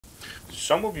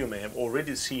Some of you may have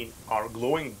already seen our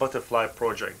glowing butterfly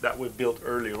project that we built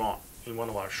earlier on in one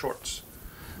of our shorts.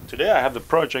 Today I have the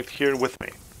project here with me,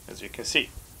 as you can see.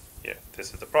 Yeah,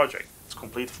 this is the project, it's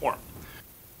complete form.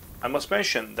 I must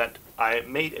mention that I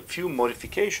made a few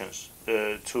modifications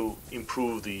to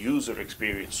improve the user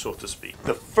experience, so to speak.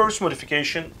 The first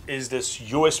modification is this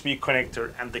USB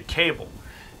connector and the cable.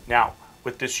 Now,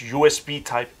 with this USB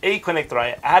type A connector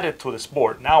I added to this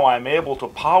board, now I'm able to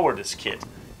power this kit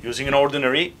using an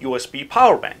ordinary USB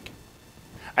power bank.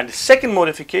 And the second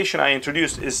modification I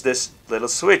introduced is this little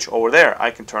switch over there.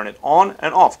 I can turn it on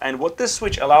and off. And what this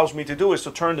switch allows me to do is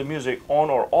to turn the music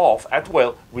on or off at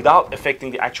will without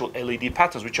affecting the actual LED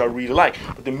patterns, which I really like.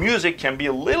 But the music can be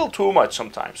a little too much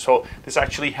sometimes, so this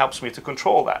actually helps me to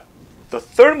control that. The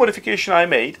third modification I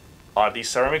made are these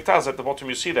ceramic tiles at the bottom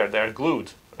you see there. They're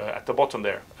glued at the bottom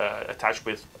there, attached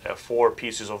with 4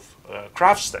 pieces of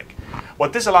craft stick.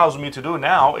 What this allows me to do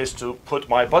now is to put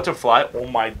my butterfly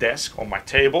on my desk, on my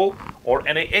table, or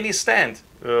any stand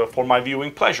for my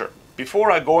viewing pleasure.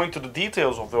 Before I go into the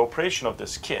details of the operation of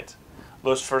this kit,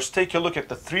 let's first take a look at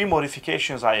the 3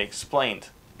 modifications I explained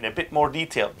in a bit more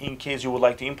detail in case you would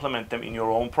like to implement them in your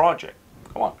own project.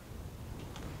 Come on.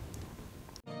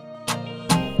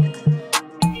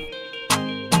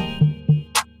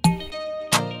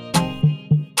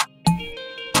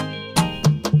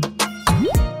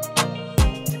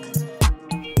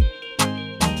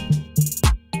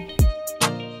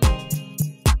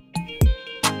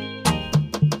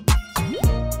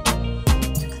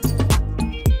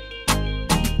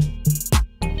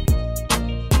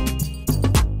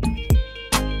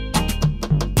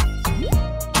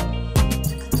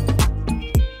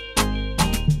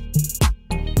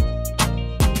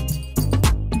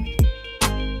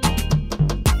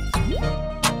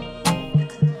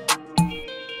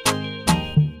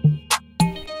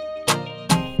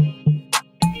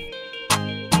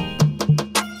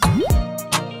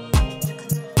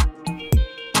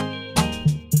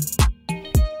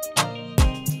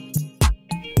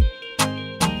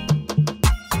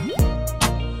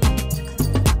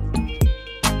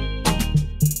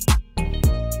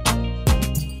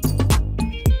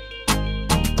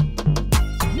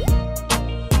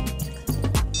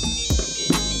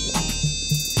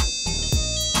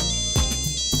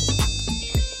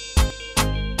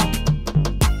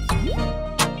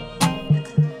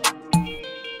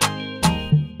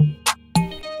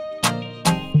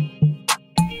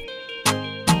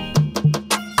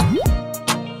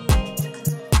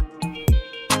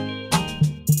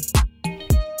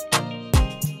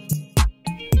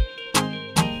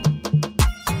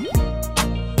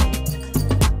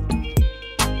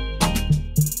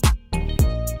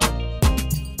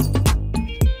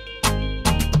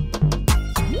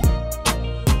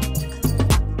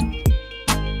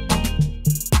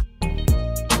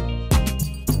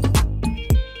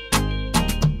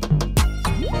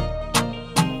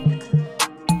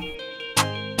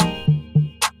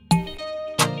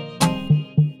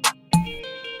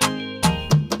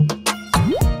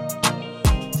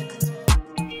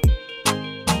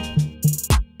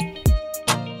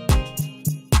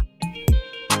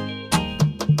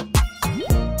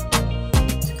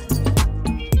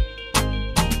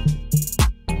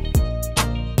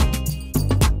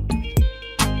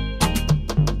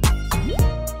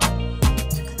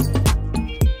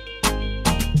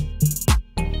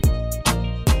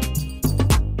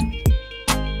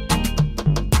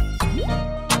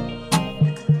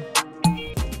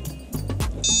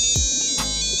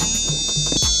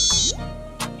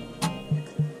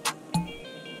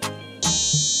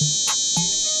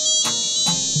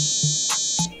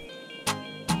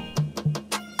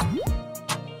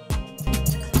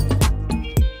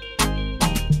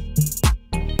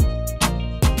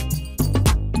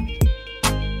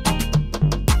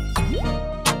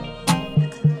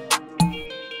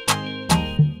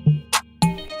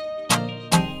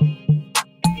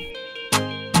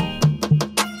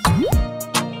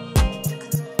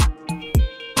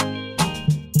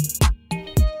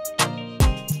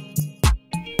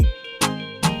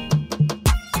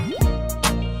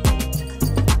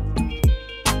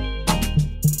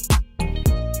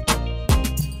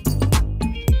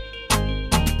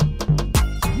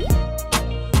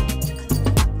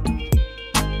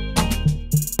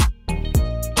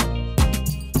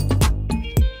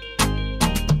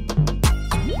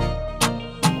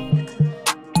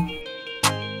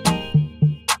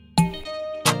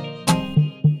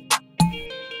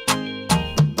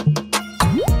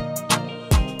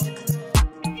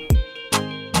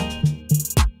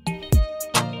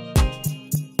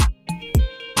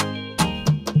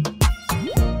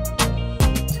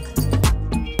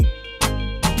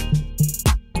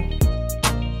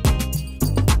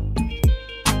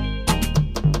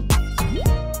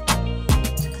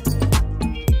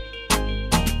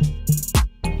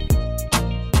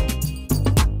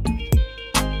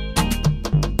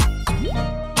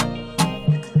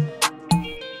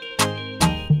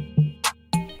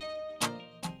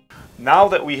 Now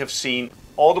that we have seen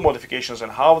all the modifications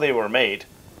and how they were made,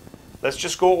 let's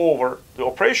just go over the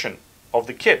operation of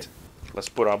the kit. Let's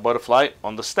put our butterfly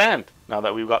on the stand now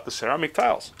that we've got the ceramic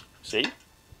tiles. See?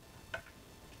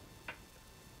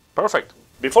 Perfect.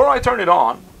 Before I turn it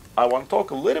on, I want to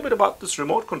talk a little bit about this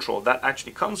remote control that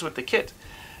actually comes with the kit.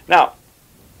 Now,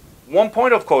 one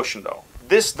point of caution though,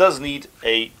 this does need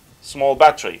a small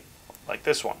battery like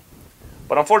this one.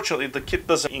 But unfortunately, the kit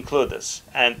doesn't include this,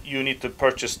 and you need to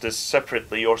purchase this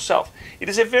separately yourself. It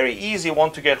is a very easy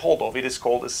one to get hold of. It is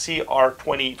called a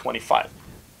CR2025.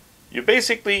 You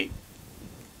basically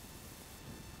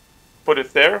put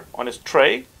it there on its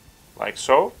tray, like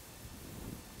so,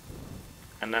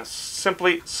 and then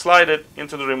simply slide it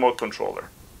into the remote controller.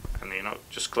 And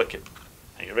just click it,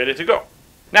 and you're ready to go.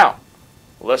 Now,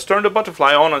 let's turn the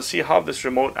butterfly on and see how this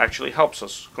remote actually helps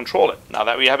us control it. Now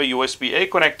that we have a USB-A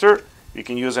connector, you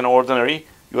can use an ordinary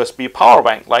USB power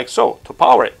bank like so to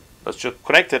power it. Let's just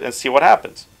connect it and see what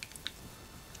happens.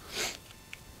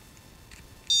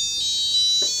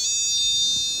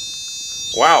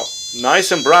 Wow,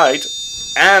 nice and bright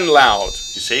and loud,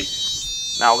 you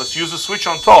see. Now let's use the switch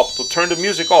on top to turn the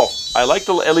music off. I like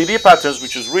the LED patterns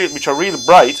which are really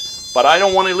bright, but I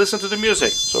don't want to listen to the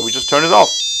music, so we just turn it off.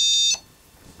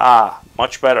 Ah,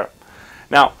 much better.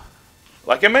 Now,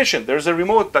 like I mentioned, there's a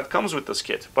remote that comes with this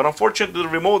kit, but unfortunately the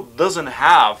remote doesn't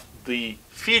have the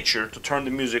feature to turn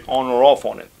the music on or off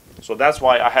on it. So that's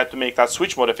why I had to make that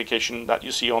switch modification that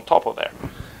you see on top of there.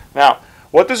 Now,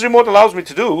 what this remote allows me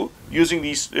to do, using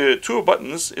these two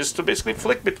buttons, is to basically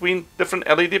flick between different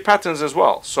LED patterns as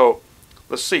well. So,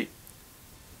 let's see.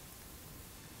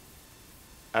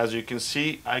 As you can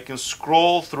see, I can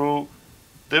scroll through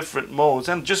different modes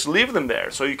and just leave them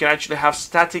there. So you can actually have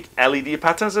static LED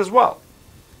patterns as well.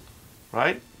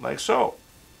 Right? Like so.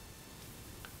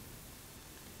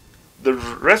 The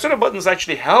rest of the buttons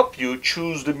actually help you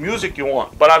choose the music you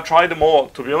want, but I've tried them all.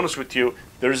 To be honest with you,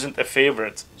 there isn't a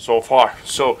favorite so far,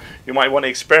 so you might want to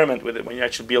experiment with it when you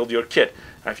actually build your kit.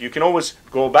 If you can always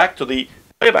go back to the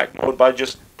playback mode by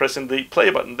just pressing the play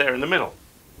button there in the middle,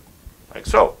 like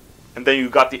so, and then you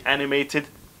got the animated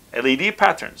LED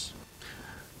patterns.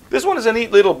 This one is a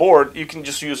neat little board. You can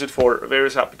just use it for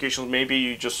various applications. Maybe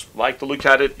you just like to look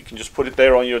at it. You can just put it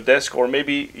there on your desk, or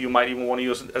maybe you might even want to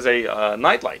use it as a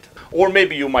nightlight, or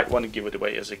maybe you might want to give it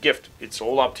away as a gift. It's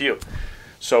all up to you.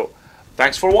 So,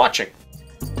 thanks for watching.